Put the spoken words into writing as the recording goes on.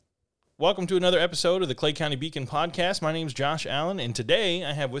Welcome to another episode of the Clay County Beacon podcast. My name is Josh Allen, and today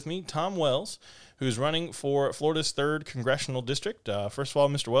I have with me Tom Wells, who's running for Florida's 3rd Congressional District. First of all,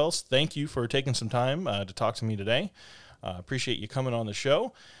 Mr. Wells, thank you for taking some time to talk to me today. Appreciate you coming on the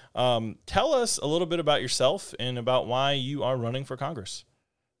show. Tell us a little bit about yourself and about why you are running for Congress.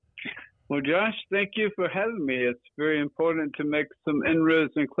 Well, Josh, thank you for having me. It's very important to make some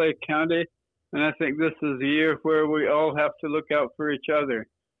inroads in Clay County, and I think this is a year where we all have to look out for each other.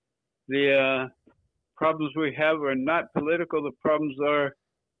 The problems we have are not political. The problems are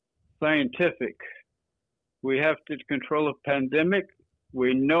scientific. We have to control a pandemic.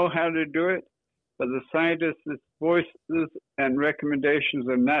 We know how to do it, but the scientists' voices and recommendations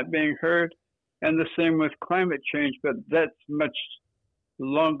are not being heard. And the same with climate change, but that's much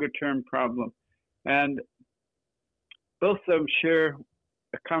longer-term problem. And both of them share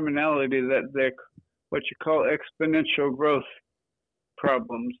a commonality that they're what you call exponential growth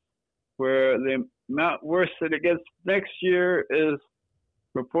problems, where the amount worse that it gets next year is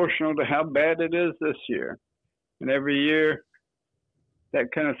proportional to how bad it is this year. And every year,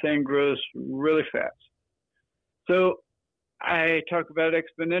 that kind of thing grows really fast. So I talk about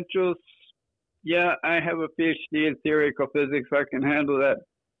exponentials. Yeah, I have a PhD in theoretical physics. I can handle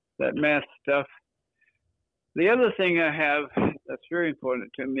that math stuff. The other thing I have that's very important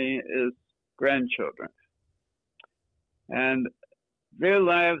to me is grandchildren. And their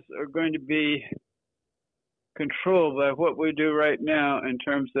lives are going to be controlled by what we do right now in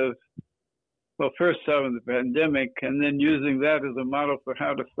terms of, well, first solving the pandemic and then using that as a model for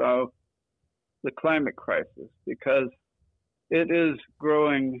how to solve the climate crisis, because it is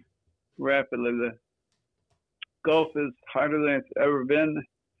growing rapidly. The Gulf is hotter than it's ever been.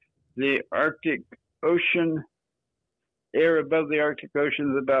 The Arctic Ocean, air above the Arctic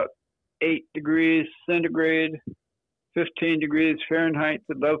Ocean is about 8 degrees centigrade, 15 degrees Fahrenheit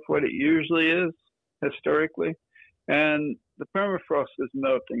above what it usually is historically. And the permafrost is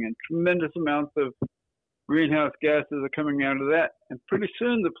melting, and tremendous amounts of greenhouse gases are coming out of that. And pretty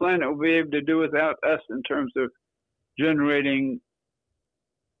soon the planet will be able to do without us in terms of generating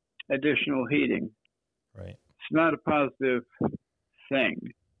additional heating. Right. It's not a positive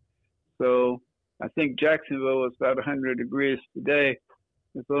thing. So I think Jacksonville is about 100 degrees today.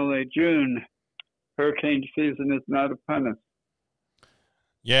 It's only June. Hurricane season is not upon us.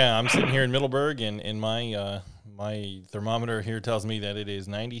 Yeah, I'm sitting here in Middleburg, and my my thermometer here tells me that it is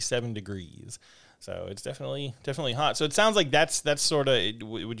 97 degrees. So it's definitely hot. So it sounds like that's sort of.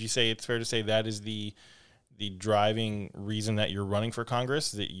 Would you say it's fair to say that is the driving reason that you're running for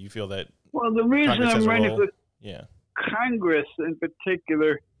Congress? That you feel that? Well, the reason Congress I'm running for Congress in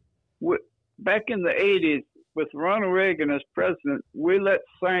particular, back in the 80s, with Ronald Reagan as president, we let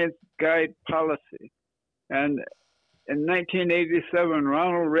science guide policy. And in 1987,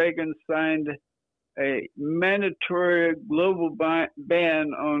 Ronald Reagan signed a mandatory global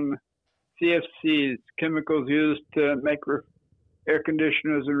ban on CFCs, chemicals used to make air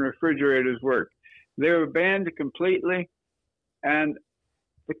conditioners and refrigerators work. They were banned completely, and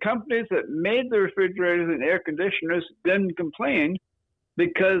the companies that made the refrigerators and air conditioners didn't complain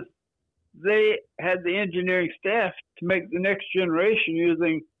because they had the engineering staff to make the next generation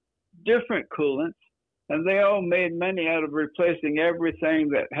using different coolants, and they all made money out of replacing everything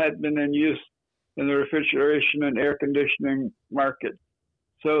that had been in use in the refrigeration and air conditioning market.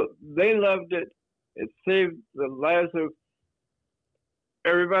 So they loved it. It saved the lives of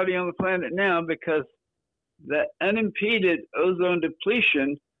everybody on the planet now, because that unimpeded ozone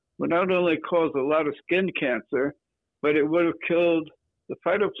depletion would not only cause a lot of skin cancer, but it would have killed the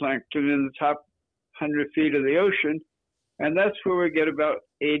phytoplankton in the top 100 feet of the ocean, and that's where we get about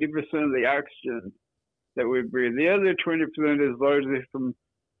 80% of the oxygen that we breathe. The other 20% is largely from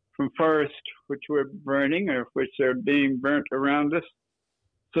forests, which we're burning or which are being burnt around us.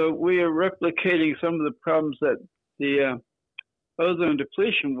 So we are replicating some of the problems that the ozone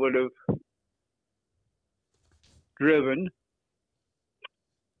depletion would have driven.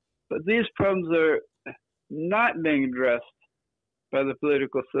 But these problems are not being addressed by the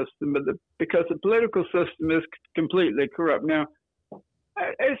political system, because the political system is completely corrupt. Now,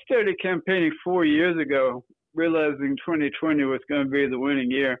 I started campaigning 4 years ago, realizing 2020 was going to be the winning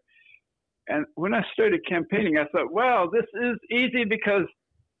year. And when I started campaigning, I thought, wow, this is easy, because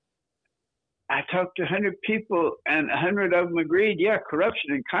I talked to 100 people and 100 of them agreed, yeah,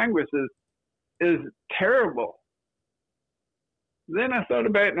 corruption in Congress is terrible. Then I thought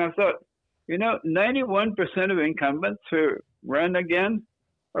about it and I thought, 91% of incumbents who run again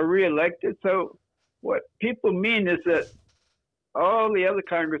are reelected. So what people mean is that all the other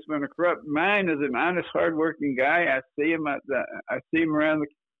congressmen are corrupt. Mine is an honest, hardworking guy. I see him around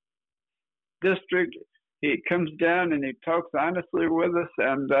district. He comes down and he talks honestly with us,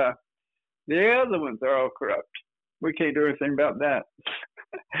 and the other ones are all corrupt. We can't do anything about that.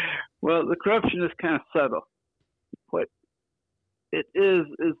 Well, the corruption is kind of subtle. What it is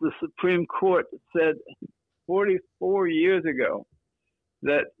the Supreme Court said 44 years ago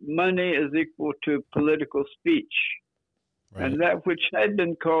that money is equal to political speech. Right. And that which had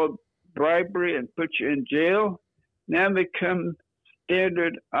been called bribery and put you in jail now become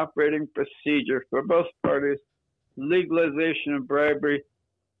standard operating procedure for both parties. Legalization of bribery.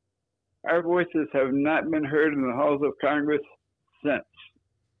 Our voices have not been heard in the halls of Congress since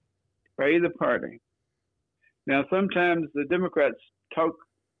by either party. Now, sometimes the Democrats talk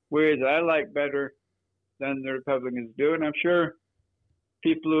ways I like better than the Republicans do, and I'm sure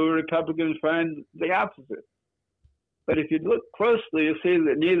people who are Republicans find the opposite. But if you look closely, you'll see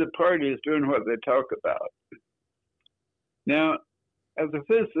that neither party is doing what they talk about. Now, as a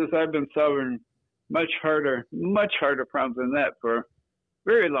physicist, I've been solving much harder problems than that for a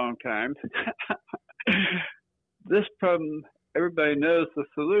very long time. This problem, everybody knows the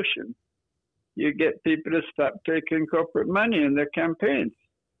solution. You get people to stop taking corporate money in their campaigns.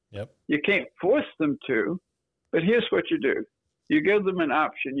 Yep. You can't force them to, but here's what you do. You give them an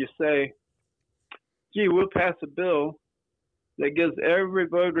option. You say, gee, we'll pass a bill that gives every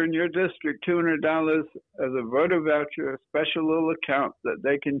voter in your district $200 as a voter voucher, a special little account that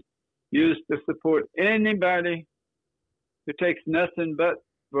they can use to support anybody who takes nothing but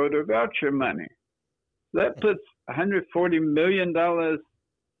voter voucher money. That puts $140 million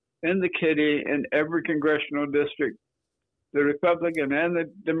in the kitty in every congressional district. The Republican and the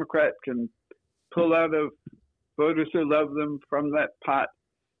Democrat can pull out of voters who love them from that pot.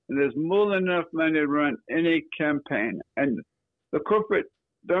 And there's more than enough money to run any campaign. And the corporate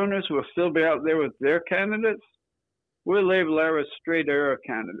donors will still be out there with their candidates. We'll label ours straight arrow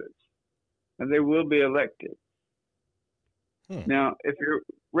candidates, and they will be elected. Now, if you're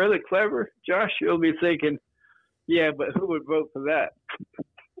really clever, Josh, you'll be thinking, yeah, but who would vote for that?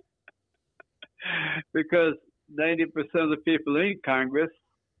 Because 90% of the people in Congress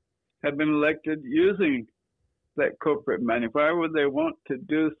have been elected using that corporate money. Why would they want to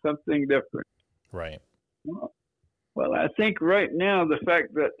do something different? Right. Well, I think right now the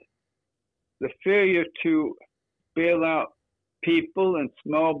fact that the failure to bail out people and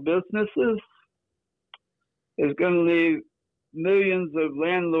small businesses is going to leave millions of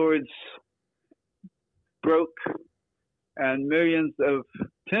landlords broke and tens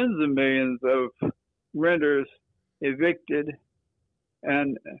of millions of renters evicted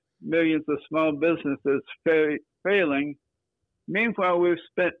and millions of small businesses failing. Meanwhile, we've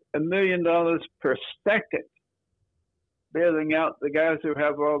spent $1 million per second bailing out the guys who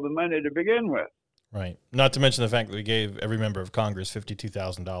have all the money to begin with. Right. Not to mention the fact that we gave every member of Congress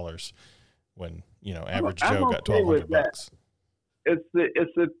 $52,000 when, average Joe got $1,200. It's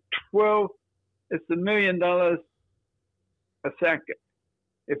 $1 million a second.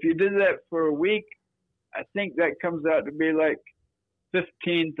 If you did that for a week, I think that comes out to be like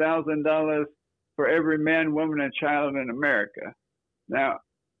 $15,000 for every man, woman, and child in America. Now,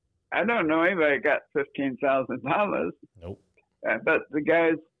 I don't know anybody got $15,000. Nope. But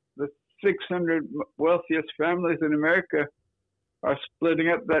the 600 wealthiest families in America are splitting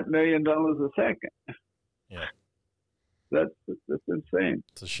up that $1 million a second. Yeah. That's insane.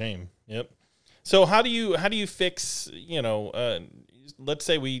 It's a shame. Yep. So how do you fix, let's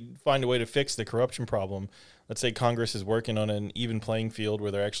say we find a way to fix the corruption problem. Let's say Congress is working on an even playing field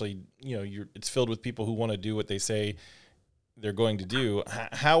where they're actually, it's filled with people who want to do what they say they're going to do.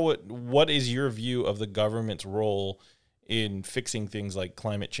 What is your view of the government's role in fixing things like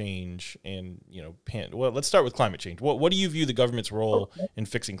climate change and, let's start with climate change. What do you view the government's role in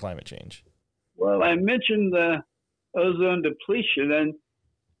fixing climate change? Well, I mentioned the ozone depletion, and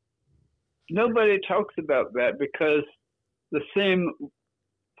nobody talks about that because the same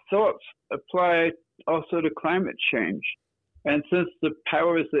thoughts apply also to climate change. And since the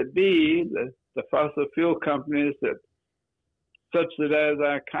powers that be, the fossil fuel companies that subsidize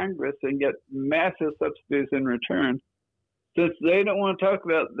our Congress and get massive subsidies in return, since they don't want to talk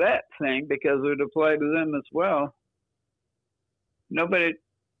about that thing because it would apply to them as well, nobody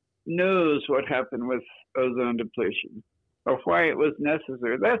knows what happened with ozone depletion or why it was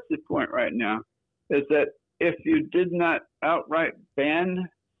necessary. That's the point right now, is that if you did not outright ban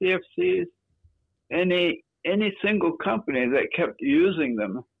CFCs, any single company that kept using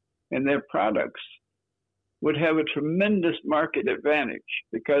them in their products would have a tremendous market advantage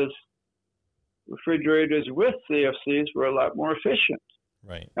because refrigerators with CFCs were a lot more efficient.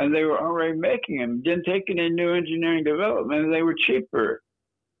 Right. And they were already making them. Didn't take any new engineering development, and they were cheaper.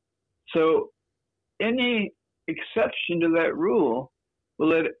 So any exception to that rule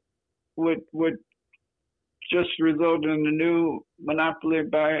would just result in a new monopoly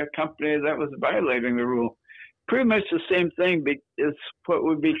by a company that was violating the rule. Pretty much the same thing is what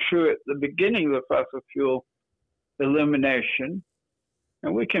would be true at the beginning of the fossil fuel elimination,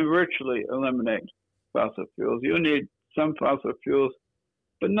 and we can virtually eliminate fossil fuels. You'll need some fossil fuels,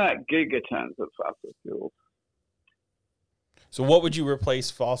 but not gigatons of fossil fuels. So what would you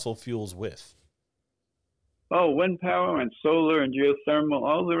replace fossil fuels with? Oh, wind power and solar and geothermal,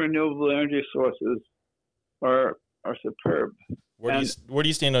 all the renewable energy sources are superb. Where do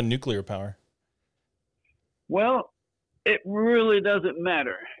you stand on nuclear power? Well, it really doesn't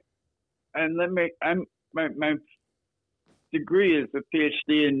matter. And my degree is a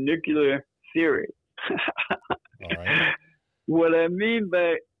PhD in nuclear theory. All right. What I mean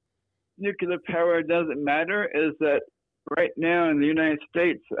by nuclear power doesn't matter is that right now in the United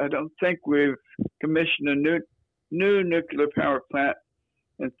States, I don't think we've commissioned a new nuclear power plant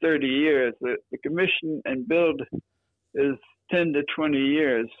in 30 years. The commission and build is 10 to 20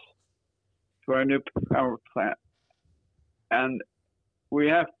 years for a new power plant. And we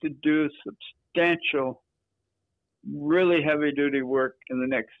have to do substantial, really heavy-duty work in the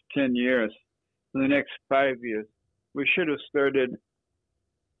next 10 years, in the next 5 years. We should have started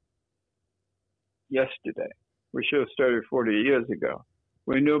yesterday. We should have started 40 years ago.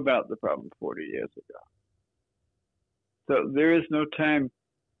 We knew about the problem 40 years ago. So there is no time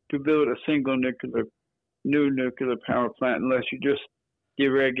to build a single new nuclear power plant unless you just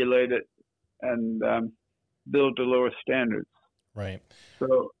deregulate it and build to lower standards. Right.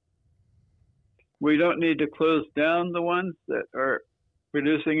 So we don't need to close down the ones that are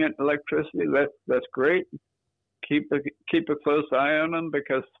producing electricity. That's great. Keep a close eye on them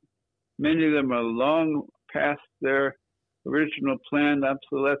because many of them are long past their original planned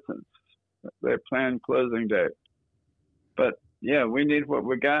obsolescence, their planned closing date. But yeah, we need what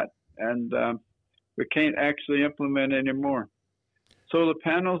we got, and we can't actually implement anymore. Solar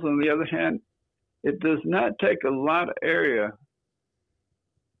panels, on the other hand, it does not take a lot of area.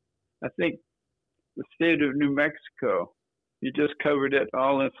 I think the state of New Mexico, you just covered it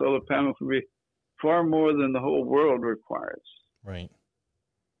all in solar panels, would be far more than the whole world requires. Right.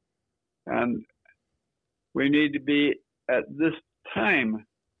 And we need to be, at this time,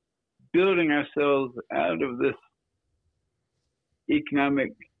 building ourselves out of this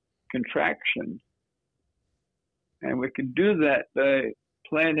economic contraction. And we can do that by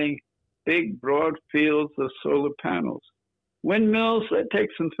planting big, broad fields of solar panels. Windmills, that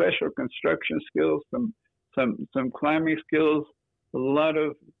takes some special construction skills, some climbing skills, a lot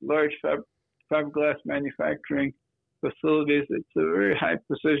of large fiberglass manufacturing facilities. It's a very high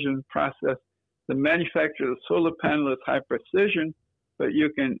precision process. The manufacture of the solar panel is high precision, but you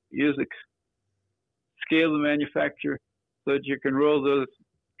can scale the manufacture so that you can roll those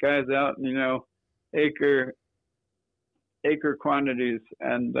guys out in, acre quantities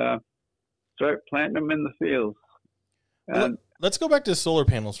and start planting them in the fields. And let's go back to solar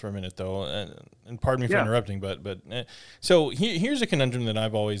panels for a minute, though, and pardon me for interrupting, but so here's a conundrum that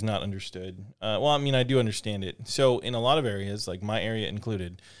I've always not understood. I do understand it. So in a lot of areas, like my area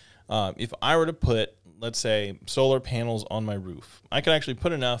included, if I were to put, let's say, solar panels on my roof, I could actually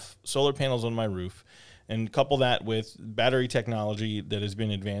put enough solar panels on my roof and couple that with battery technology that has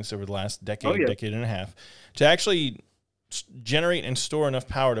been advanced over the last decade and a half to actually generate and store enough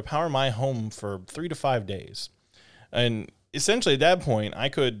power to power my home for 3 to 5 days. And essentially at that point, I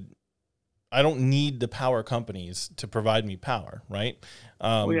don't need the power companies to provide me power, right?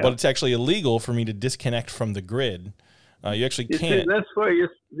 But it's actually illegal for me to disconnect from the grid. You actually can't. See, that's why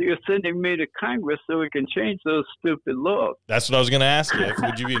you're sending me to Congress so we can change those stupid laws. That's what I was going to ask you.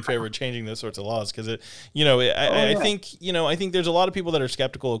 Would you be in favor of changing those sorts of laws? Because I think there's a lot of people that are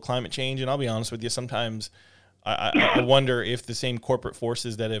skeptical of climate change, and I'll be honest with you. Sometimes I wonder if the same corporate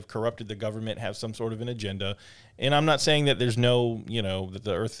forces that have corrupted the government have some sort of an agenda. And I'm not saying that there's that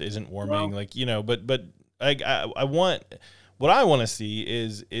the Earth isn't warming, but I want to see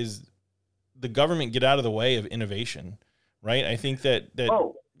is the government get out of the way of innovation. Right. I think that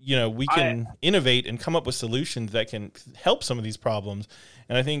we can innovate and come up with solutions that can help some of these problems.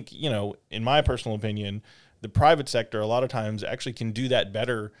 And I think, in my personal opinion, the private sector a lot of times actually can do that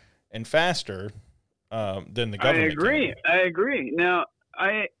better and faster than the government. I agree. Now,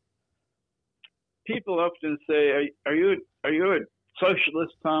 people often say, are you a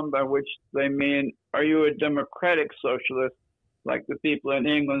socialist, Tom, by which they mean, are you a democratic socialist like the people in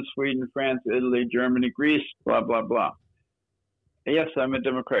England, Sweden, France, Italy, Germany, Greece, blah, blah, blah. Yes, I'm a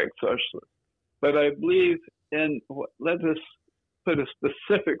democratic socialist, but I believe in, let us put a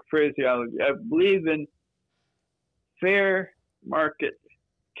specific phraseology. I believe in fair market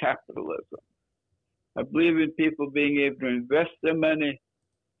capitalism. I believe in people being able to invest their money,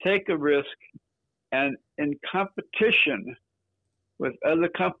 take a risk, and in competition with other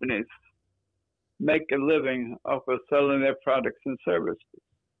companies, make a living off of selling their products and services.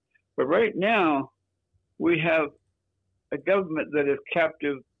 But right now, we have a government that is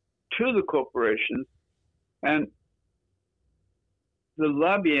captive to the corporations, and the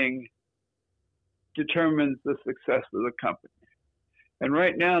lobbying determines the success of the company. And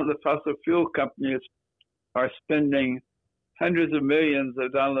right now, the fossil fuel companies are spending hundreds of millions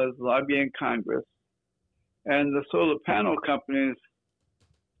of dollars lobbying Congress. And the solar panel companies,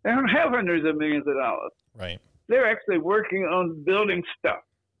 they don't have hundreds of millions of dollars. Right. They're actually working on building stuff.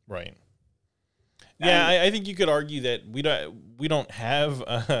 Right. Yeah, I think you could argue that we don't have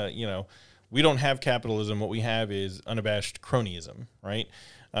we don't have capitalism. What we have is unabashed cronyism, right?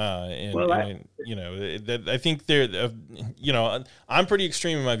 I think I'm pretty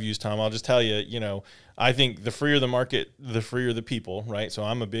extreme in my views, Tom. I'll just tell you, I think the freer the market, the freer the people, right? So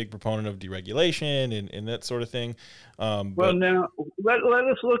I'm a big proponent of deregulation and that sort of thing. Now let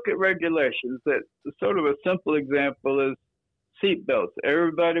us look at regulations. That sort of a simple example is seatbelts.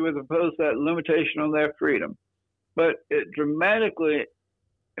 Everybody was opposed to that limitation on their freedom, but it dramatically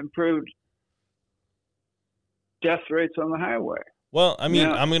improved death rates on the highway. Well, I mean,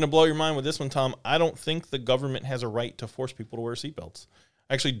 I'm going to blow your mind with this one, Tom. I don't think the government has a right to force people to wear seatbelts.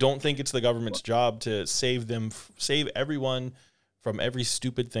 I actually don't think it's the government's job to save everyone from every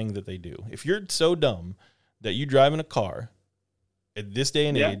stupid thing that they do. If you're so dumb that you drive in a car at this day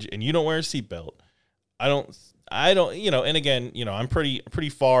and age and you don't wear a seatbelt, I don't, and again, I'm pretty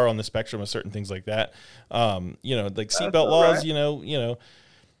far on the spectrum of certain things like that. Like seatbelt laws, right.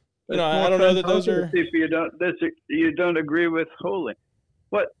 I don't know that those are. You don't agree with wholly.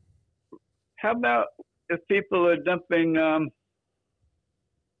 How about if people are dumping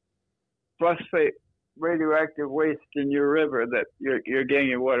phosphate radioactive waste in your river that you're getting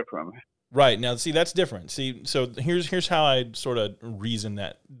your water from? Right. Now, see, that's different. See, so here's how I sort of reason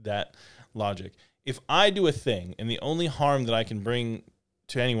that logic. If I do a thing and the only harm that I can bring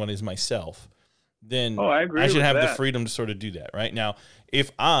to anyone is myself, then I should have the freedom to sort of do that. Right. Now,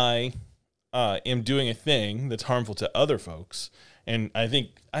 if I am doing a thing that's harmful to other folks, and I think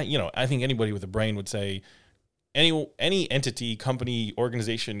anybody with a brain would say any entity, company,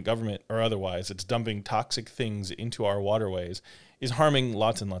 organization, government, or otherwise that's dumping toxic things into our waterways is harming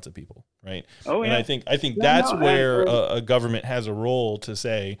lots and lots of people, right? Oh, yeah. And I think that's where a government has a role to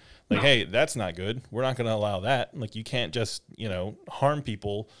say, like, hey, that's not good. We're not going to allow that. Like, you can't just harm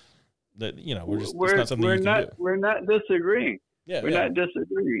people. That it's not something you can do. We're not disagreeing. We're not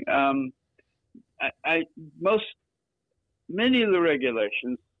disagreeing. Many of the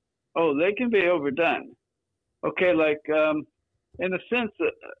regulations, they can be overdone. Okay, like in a sense,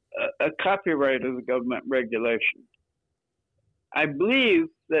 a copyright is a government regulation. I believe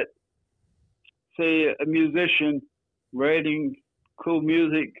that, say, a musician writing cool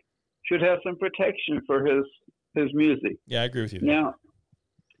music should have some protection for his music. Yeah, I agree with you. Now,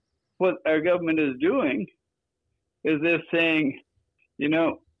 what our government is doing is they're saying,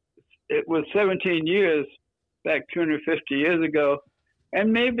 it was 17 years back 250 years ago,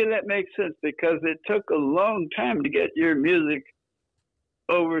 and maybe that makes sense because it took a long time to get your music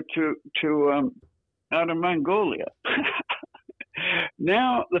over to Outer Mongolia.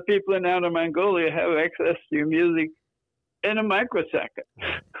 Now the people in Outer Mongolia have access to your music in a microsecond.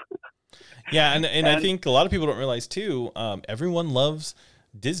 Yeah, and I think a lot of people don't realize too. Everyone loves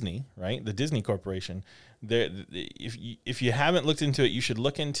Disney, right? The Disney Corporation. If you haven't looked into it, you should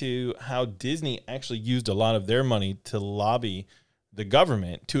look into how Disney actually used a lot of their money to lobby the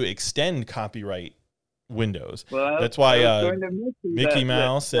government to extend copyright windows. Well, that's why Mickey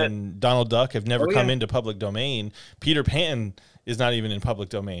Mouse and Donald Duck have never come into public domain. Peter Pan is not even in public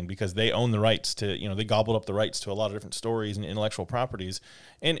domain because they own the rights to, they gobbled up the rights to a lot of different stories and intellectual properties.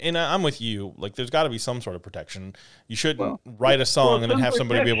 And I'm with you. Like, there's got to be some sort of protection. You shouldn't write a song and then have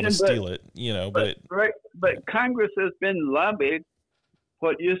somebody be able to steal it, But Congress has been lobbied,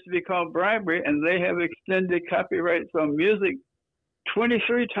 what used to be called bribery, and they have extended copyrights on music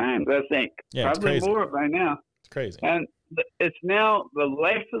 23 times, I think. Yeah, probably more by now. It's crazy. And it's now the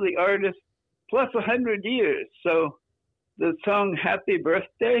life of the artist plus 100 years. So the song Happy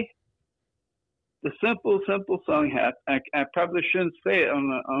Birthday, the simple song, I probably shouldn't say it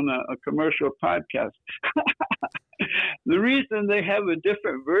on a commercial podcast. The reason they have a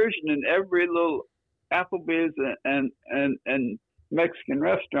different version in every little Applebee's and Mexican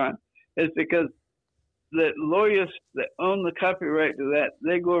restaurant is because the lawyers that own the copyright to that,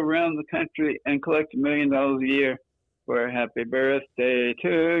 they go around the country and collect $1 million a year for a happy birthday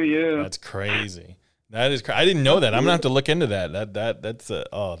to you. That's crazy. That is I didn't know that. I'm gonna have to look into that.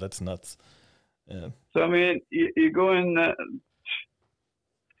 That's nuts. Yeah. So I mean, you go in the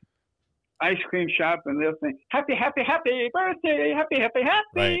ice cream shop and they'll think, happy birthday, happy.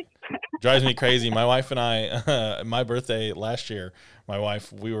 Right. Drives me crazy. My wife and I, my birthday last year,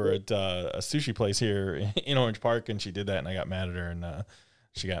 we were at a sushi place here in Orange Park, and she did that, and I got mad at her, and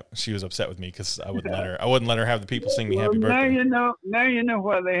she was upset with me because I wouldn't let her have the people sing me happy birthday. Now you know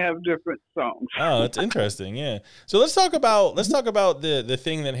why they have different songs. Oh, that's interesting. Yeah. So let's talk about the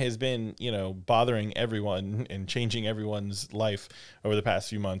thing that has been, bothering everyone and changing everyone's life over the past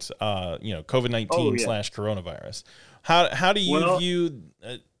few months. COVID-19 / coronavirus. How do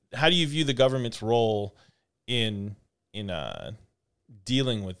you view the government's role in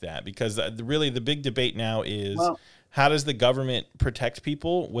dealing with that? Because really the big debate now is, how does the government protect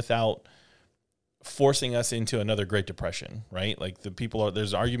people without forcing us into another Great Depression, right? Like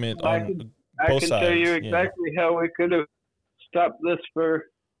there's argument on both sides. I can tell you exactly how we could have stopped this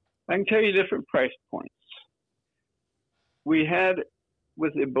I can tell you different price points. We had,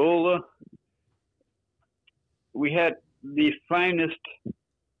 with Ebola, we had the finest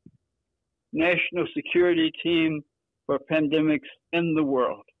national security team for pandemics in the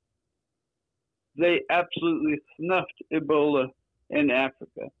world. They absolutely snuffed Ebola in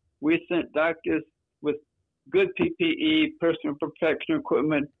Africa. We sent doctors with good PPE, personal protection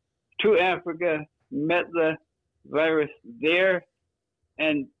equipment, to Africa, met the virus there,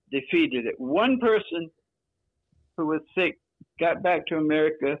 and defeated it. One person who was sick got back to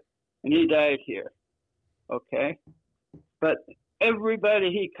America, and he died here. Okay? But everybody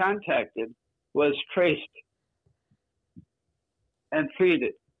he contacted was traced and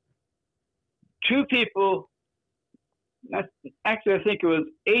treated. 2 people, actually I think it was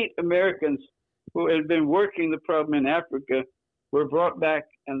 8 Americans who had been working the problem in Africa were brought back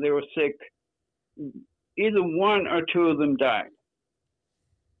and they were sick. Either 1 or 2 of them died.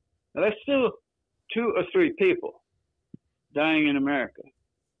 Now that's still 2 or 3 people dying in America.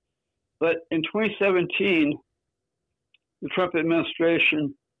 But in 2017, the Trump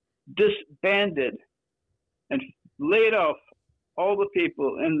administration disbanded and laid off all the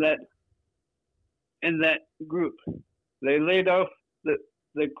people in that group. They laid off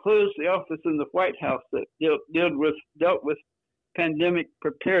they closed the office in the White House that dealt with pandemic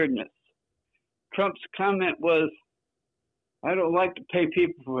preparedness. Trump's comment was, "I don't like to pay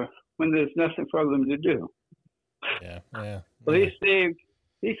people when there's nothing for them to do." Yeah. Well, he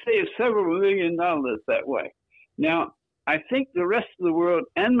saved several $1 million that way. Now, I think the rest of the world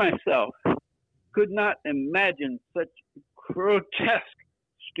and myself could not imagine such grotesque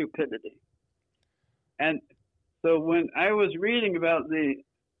stupidity. And so when I was reading about the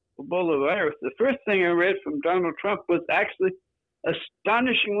Ebola virus, the first thing I read from Donald Trump was actually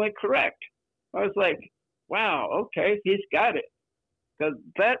astonishingly correct. I was like, wow, okay, he's got it. Because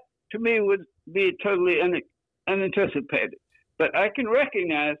that, to me, would be totally unanticipated. But I can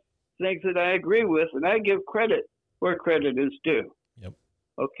recognize things that I agree with, and I give credit where credit is due. Yep.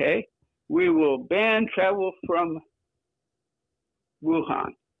 Okay? We will ban travel from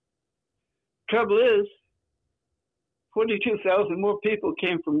Wuhan. Trouble is, 42,000 more people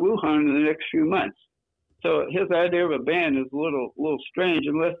came from Wuhan in the next few months. So his idea of a ban is a little strange,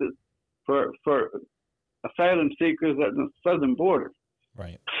 unless it's for asylum seekers at the southern border.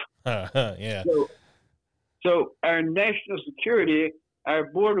 Right. Yeah. So our national security, our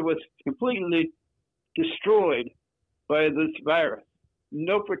border was completely destroyed by this virus.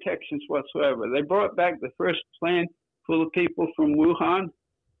 No protections whatsoever. They brought back the first plane full of people from Wuhan,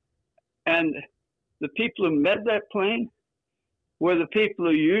 and the people who met that plane were the people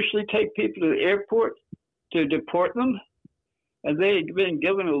who usually take people to the airport to deport them. And they had been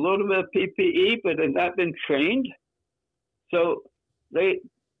given a little bit of PPE, but had not been trained. So they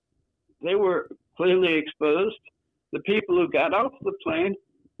were clearly exposed. The people who got off the plane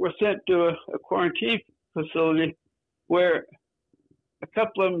were sent to a quarantine facility where a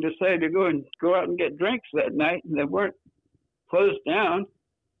couple of them decided to go out and get drinks that night, and they weren't closed down.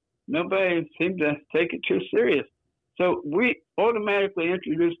 Nobody seemed to take it too serious. So we automatically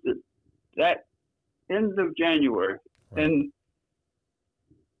introduced it that end of January in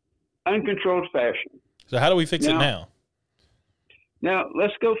uncontrolled fashion. So how do we fix it now? Now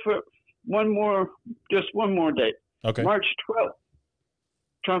let's go for one more date. Okay. March 12th,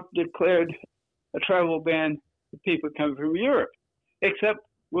 Trump declared a travel ban for people coming from Europe, except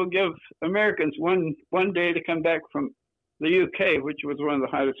we'll give Americans one day to come back from the UK, which was one of the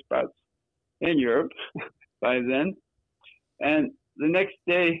hottest spots. in Europe by then. And the next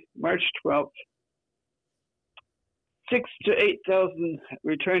day, March 12th, 6,000 to 8,000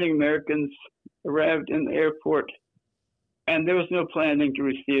 returning Americans arrived in the airport, and there was no planning to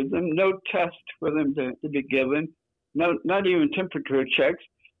receive them, no test for them to be given, not even temperature checks.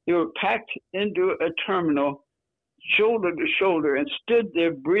 They were packed into a terminal, shoulder to shoulder, and stood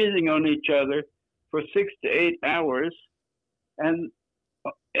there breathing on each other for 6 to 8 hours. And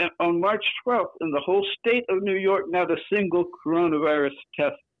on March 12th, in the whole state of New York, not a single coronavirus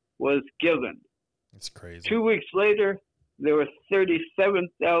test was given. It's crazy. 2 weeks later, there were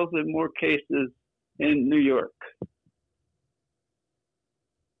 37,000 more cases in New York.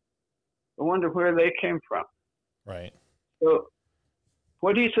 I wonder where they came from. Right. So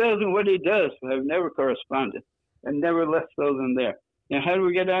what he says and what he does have never corresponded, and never less so than there. Now, how do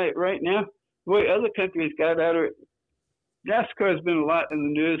we get at it right now? The way other countries got at it, NASCAR has been a lot in the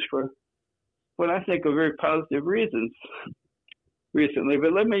news for what I think are very positive reasons recently.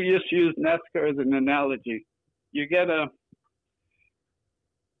 But let me just use NASCAR as an analogy. You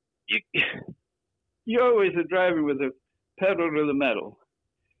always are driving with a pedal to the metal.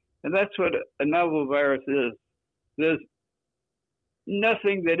 And that's what a novel virus is. There's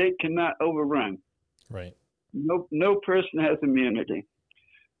nothing that it cannot overrun. Right. No person has immunity.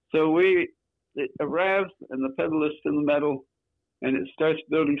 So it arrives and the pedal is to the metal and it starts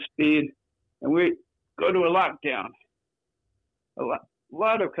building speed and we go to a lockdown. A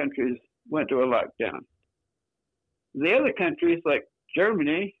lot of countries went to a lockdown. The other countries like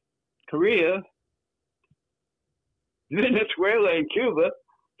Germany, Korea, Venezuela, and Cuba,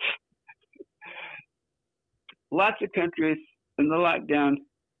 lots of countries in the lockdown,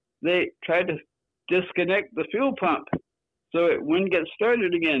 they tried to disconnect the fuel pump so it wouldn't get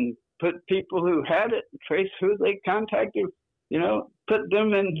started again. Put people who had it, trace who they contacted, put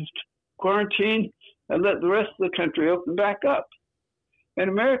them in quarantine and let the rest of the country open back up. In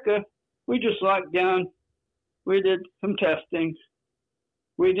America, we just locked down. We did some testing.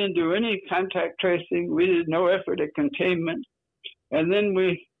 We didn't do any contact tracing. We did no effort at containment. And then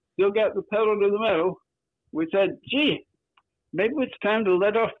we still got the pedal to the metal. We said, gee, maybe it's time to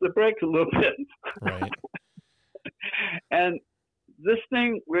let off the brake a little bit. Right. And this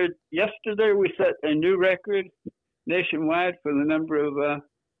thing, yesterday we set a new record nationwide for the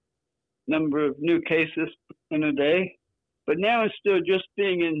number of new cases in a day. But now it's still just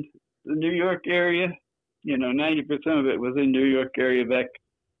being in the New York area. 90% of it was in New York area back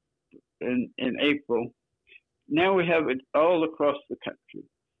in April. Now we have it all across the country.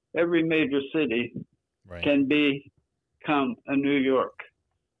 Every major city can become a New York.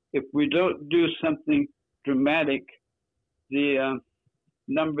 If we don't do something dramatic, the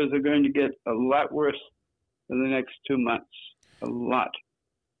numbers are going to get a lot worse in the next 2 months. A lot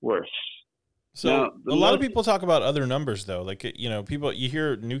worse. So now, a lot of people talk about other numbers, though. Like, people, you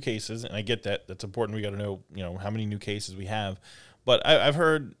hear new cases, and I get that. That's important. We got to know, how many new cases we have. But I've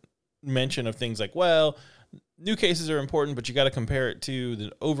heard mention of things like, well, new cases are important, but you got to compare it to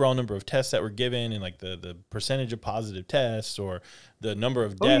the overall number of tests that were given and like the percentage of positive tests or the number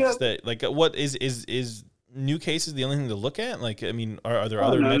of deaths what is new cases the only thing to look at? Like, I mean, are there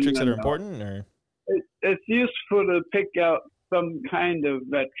other metrics that are important or? It's useful to pick out some kind of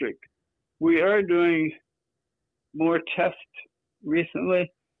metric. We are doing more tests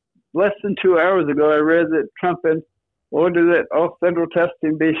recently. Less than 2 hours ago, I read that Trump had ordered that all federal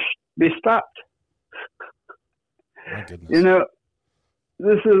testing be stopped. My goodness.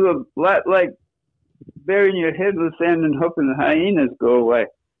 This is a lot like burying your head in the sand and hoping the hyenas go away.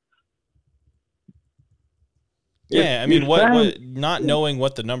 Yeah, I mean, what not knowing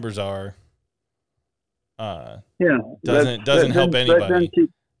what the numbers are doesn't help anybody.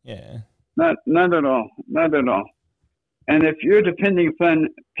 Yeah. Not at all. Not at all. And if you're depending upon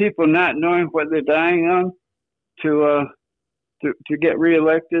people not knowing what they're dying on to get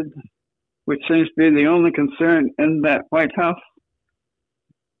reelected, which seems to be the only concern in that White House,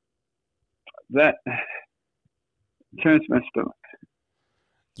 that turns my stomach.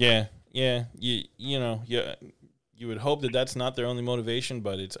 Yeah. You would hope that that's not their only motivation,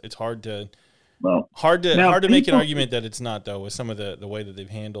 but it's hard to make an argument that it's not, though, with some of the way that they've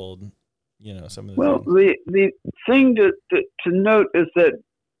handled. Some of the things. The thing to note is that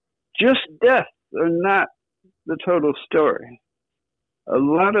just deaths are not the total story. A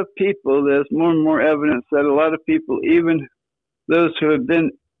lot of people, there's more and more evidence that a lot of people, even those who have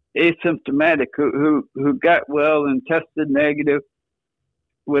been asymptomatic, who got well and tested negative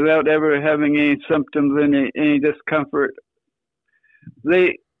without ever having any symptoms, any discomfort,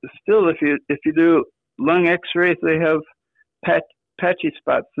 they still, if you do lung X-rays, they have patchy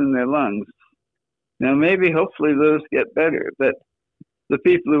spots in their lungs. Now, maybe, hopefully, those get better. But the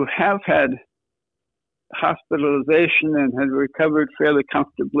people who have had hospitalization and had recovered fairly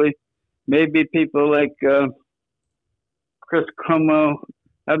comfortably, maybe people like Chris Cuomo,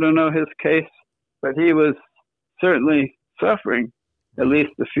 I don't know his case, but he was certainly suffering at least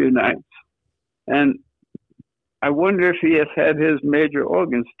a few nights. And I wonder if he has had his major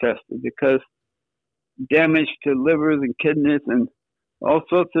organs tested, because damage to livers and kidneys and all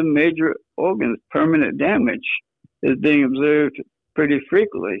sorts of major organs, permanent damage, is being observed pretty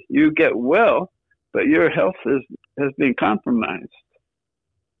frequently. You get well, but your health has been compromised.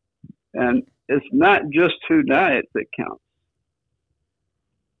 And it's not just who dies that counts.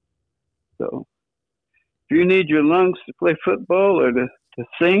 So if you need your lungs to play football or to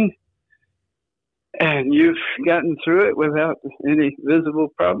sing, and you've gotten through it without any visible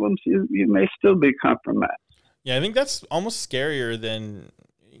problems, you may still be compromised. Yeah, I think that's almost scarier than,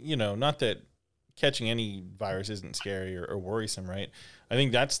 not that catching any virus isn't scary or worrisome, right? I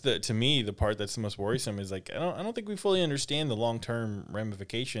think that's to me, the part that's the most worrisome is like, I don't think we fully understand the long-term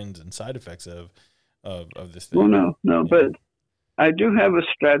ramifications and side effects of this thing. Well, no, but I do have a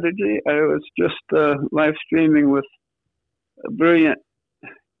strategy. I was just live streaming with a brilliant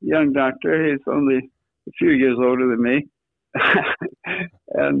young doctor. He's only a few years older than me.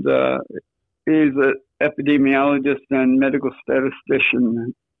 And he's an epidemiologist and medical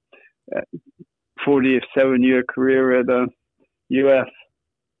statistician, 47-year career at U.S.,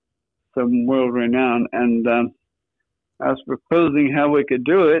 some world renown. And I was proposing how we could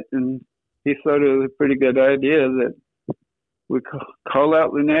do it, and he thought it was a pretty good idea that we call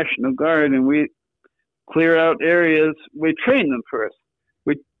out the National Guard and we clear out areas. We train them first.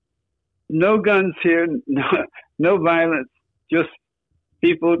 No guns here, no violence, just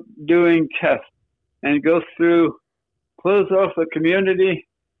people doing tests, and go through, close off the community,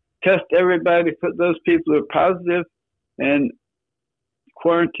 test everybody, put those people who are positive, and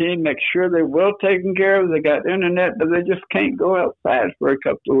quarantine, make sure they're well taken care of, they got internet, but they just can't go outside for a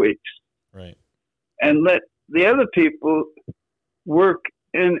couple of weeks. Right. And let the other people work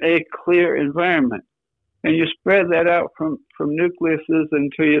in a clear environment. And you spread that out from nucleuses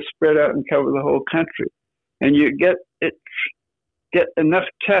until you spread out and cover the whole country. And you get enough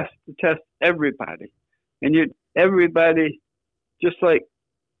tests to test everybody. And everybody, just like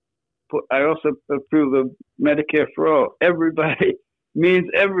I also approve of Medicare for all, everybody means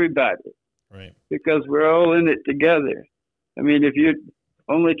everybody. Right. Because we're all in it together. I mean, if you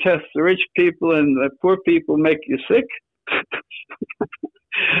only test the rich people and the poor people make you sick,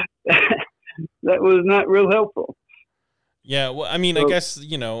 that was not real helpful. Yeah, well, I mean, I guess,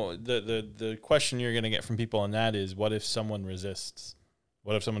 the question you're going to get from people on that is, what if someone resists?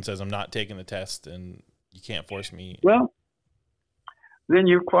 What if someone says, I'm not taking the test and you can't force me? Well, then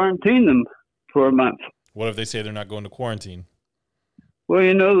you quarantine them for a month. What if they say they're not going to quarantine? Well,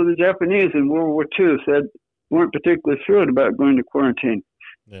 the Japanese in World War II weren't particularly thrilled about going to quarantine.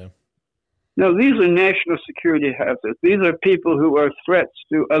 Yeah. No, these are national security hazards. These are people who are threats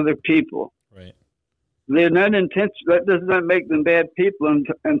to other people. Right. They're not intense. That does not make them bad people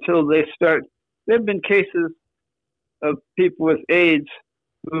until they start. There have been cases of people with AIDS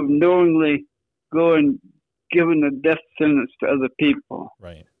who knowingly go and given a death sentence to other people.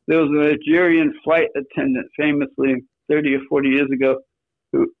 Right. There was a Nigerian flight attendant, famously 30 or 40 years ago,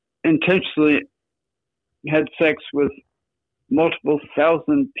 who intentionally had sex with multiple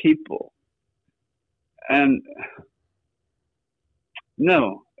thousand people. And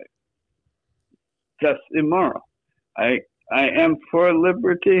no, that's immoral. I am for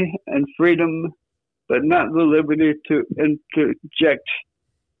liberty and freedom, but not the liberty to interject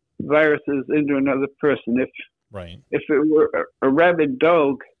viruses into another person. If it were a rabid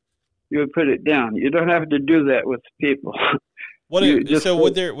dog, you would put it down. You don't have to do that with people.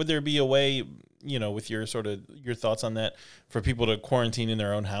 Would there be a way, with your your thoughts on that, for people to quarantine in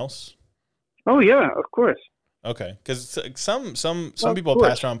their own house? Oh yeah, of course. Okay, because some people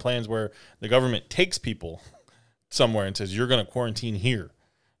pass around plans where the government takes people somewhere and says, you're going to quarantine here,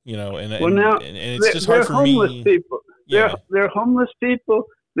 and it's just hard for me. People. Yeah. They're homeless people.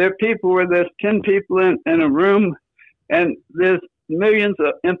 They're people where there's 10 people in a room, and there's millions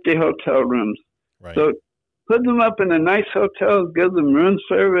of empty hotel rooms. Right. So put them up in a nice hotel, give them room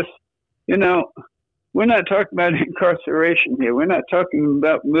service. We're not talking about incarceration here. We're not talking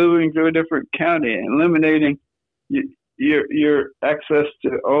about moving to a different county and eliminating your access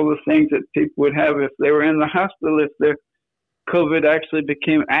to all the things that people would have if they were in the hospital, if their COVID actually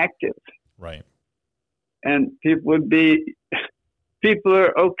became active. Right. And people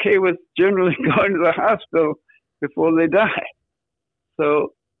are okay with generally going to the hospital before they die.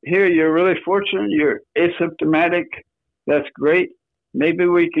 So here you're really fortunate. You're asymptomatic. That's great. Maybe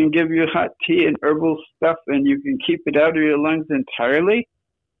we can give you hot tea and herbal stuff and you can keep it out of your lungs entirely.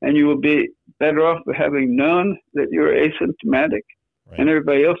 And you will be better off for having known that you're asymptomatic. Right. And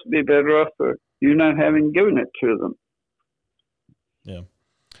everybody else will be better off for you not having given it to them. Yeah.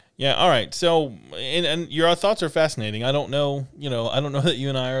 Yeah. All right. So, and your thoughts are fascinating. I don't know that you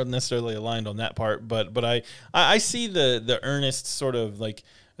and I are necessarily aligned on that part, but I see the earnest sort of like,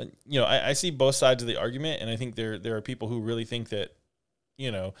 I see both sides of the argument. And I think there are people who really think that,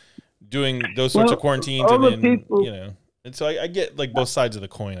 doing those sorts of quarantines and then, people, and so I get like both sides of the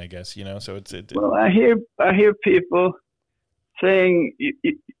coin, I guess, so well, I hear people saying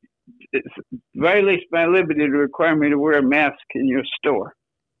it violates my liberty to require me to wear a mask in your store.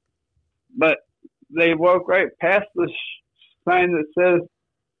 But they walk right past the sign that says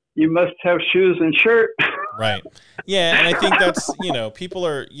you must have shoes and shirt. Right. Yeah. And I think that's,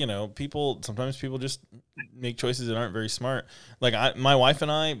 sometimes people just make choices that aren't very smart. Like my wife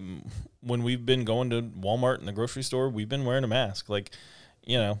and I, when we've been going to Walmart and the grocery store, we've been wearing a mask. Like,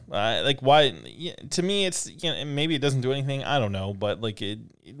 why? To me, it's maybe it doesn't do anything. I don't know, but like,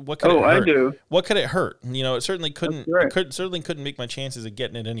 what could it hurt? I do. What could it hurt? It certainly couldn't. Right. Certainly couldn't make my chances of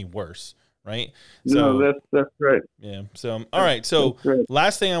getting it any worse. Right. So, no, that's right. Yeah. So all right. So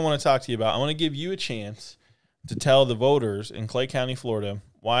last thing I want to talk to you about, I want to give you a chance to tell the voters in Clay County, Florida,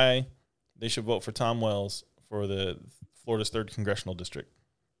 why they should vote for Tom Wells for the Florida's 3rd Congressional District.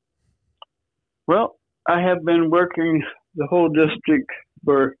 Well, I have been working the whole district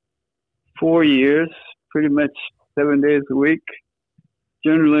for 4 years, pretty much 7 days a week,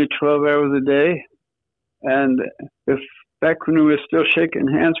 generally 12 hours a day. And back when we were still shaking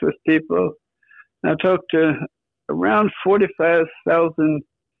hands with people, I talked to around 45,000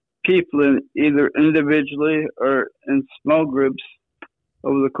 people either individually or in small groups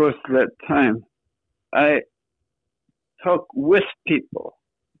over the course of that time. I talk with people.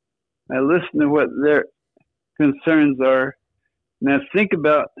 I listen to what their concerns are, and I think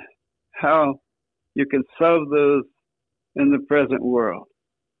about how you can solve those in the present world.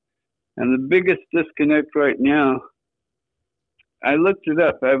 And the biggest disconnect right now, I looked it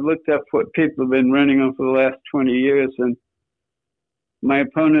up. I've looked up what people have been running on for the last 20 years, and my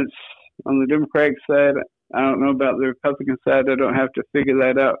opponents on the Democratic side, I don't know about the Republican side. I don't have to figure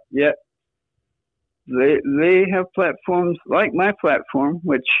that out yet. They have platforms like my platform,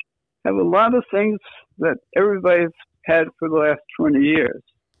 which have a lot of things that everybody's had for the last 20 years.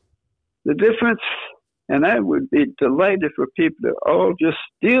 The difference, and I would be delighted for people to all just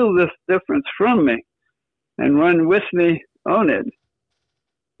steal this difference from me and run with me on it,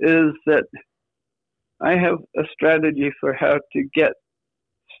 is that I have a strategy for how to get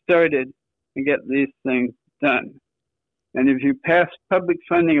started and get these things done. And if you pass public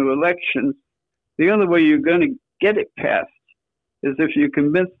funding of elections, the only way you're going to get it passed is if you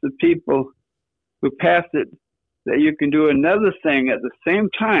convince the people who pass it that you can do another thing at the same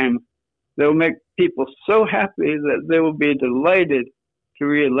time that will make people so happy that they will be delighted to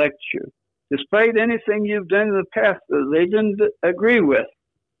reelect you. Despite anything you've done in the past that they didn't agree with,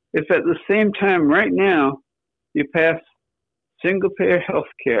 if at the same time right now you pass single-payer health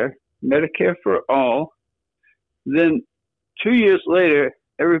care, Medicare for all, then 2 years later,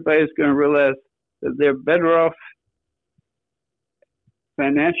 everybody's going to realize that they're better off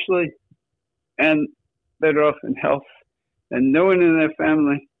financially and better off in health. And no one in their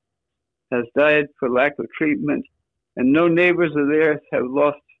family has died for lack of treatment, and no neighbors of theirs have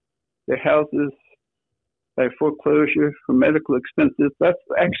lost their houses by foreclosure for medical expenses. That's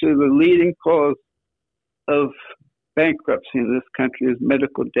actually the leading cause of bankruptcy in this country is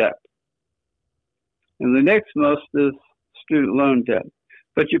medical debt. And the next most is student loan debt.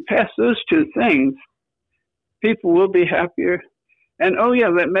 But you pass those two things, people will be happier. And oh yeah,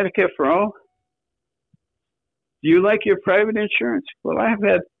 that Medicare for all. Do you like your private insurance? Well, I have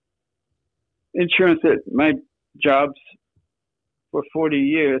had insurance at my jobs for 40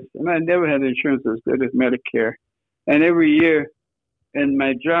 years, and I never had insurance as good as Medicare. And every year in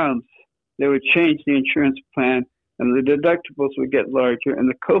my jobs, they would change the insurance plan, and the deductibles would get larger, and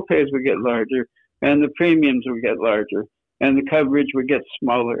the copays would get larger, and the premiums would get larger, and the coverage would get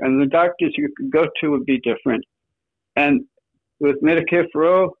smaller, and the doctors you could go to would be different. And with Medicare for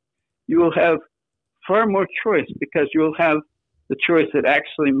all, you will have far more choice because you'll have the choice that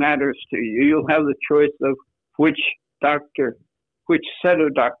actually matters to you. You'll have the choice of which doctor, which set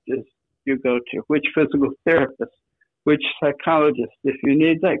of doctors you go to, which physical therapist, which psychologist, if you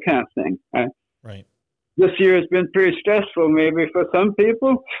need that kind of thing. Right. This year has been pretty stressful maybe for some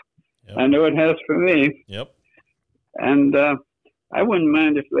people. Yep. I know it has for me. Yep. And I wouldn't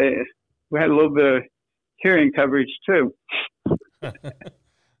mind if we had a little bit of hearing coverage too.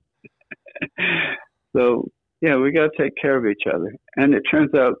 So, yeah, we got to take care of each other. And it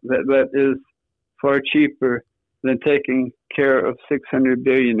turns out that is far cheaper than taking care of 600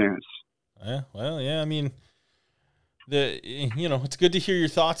 billionaires. Yeah, well, yeah, I mean, it's good to hear your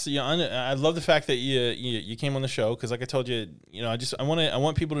thoughts. I love the fact that you came on the show because, like I told you, I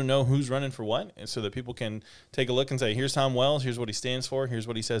want people to know who's running for what, and so that people can take a look and say, here's Tom Wells, here's what he stands for, here's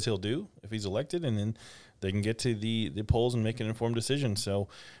what he says he'll do if he's elected, and then they can get to the polls and make an informed decision. So,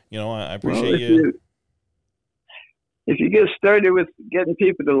 I appreciate you. If you get started with getting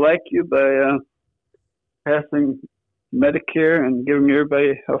people to like you by passing Medicare and giving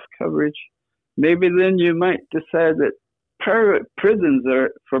everybody health coverage, maybe then you might decide that private prisons are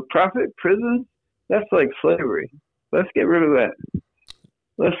for-profit prisons. That's like slavery. Let's get rid of that.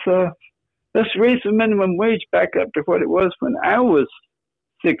 Let's raise the minimum wage back up to what it was when I was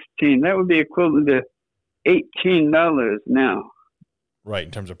 16. That would be equivalent to $18 now. Right,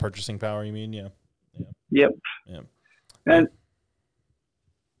 in terms of purchasing power, you mean? Yeah. Yep. Yeah. And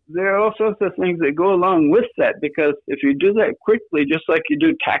there are all sorts of things that go along with that, because if you do that quickly, just like you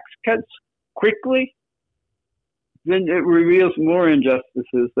do tax cuts quickly, then it reveals more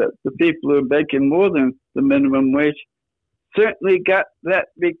injustices, that the people who are making more than the minimum wage certainly got that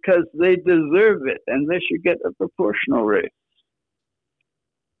because they deserve it, and they should get a proportional raise.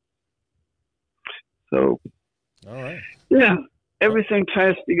 So, all right. Yeah, everything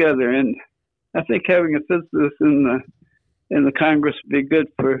ties together, and I think having a physicist in the Congress would be good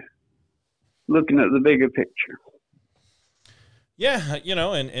for looking at the bigger picture. Yeah,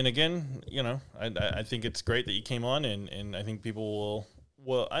 and again, I think it's great that you came on, and I think people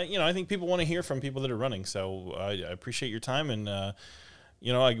I think people want to hear from people that are running. So I appreciate your time, and I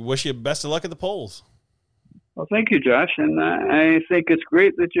wish you best of luck at the polls. Well, thank you, Josh, and I think it's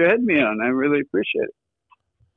great that you had me on. I really appreciate it.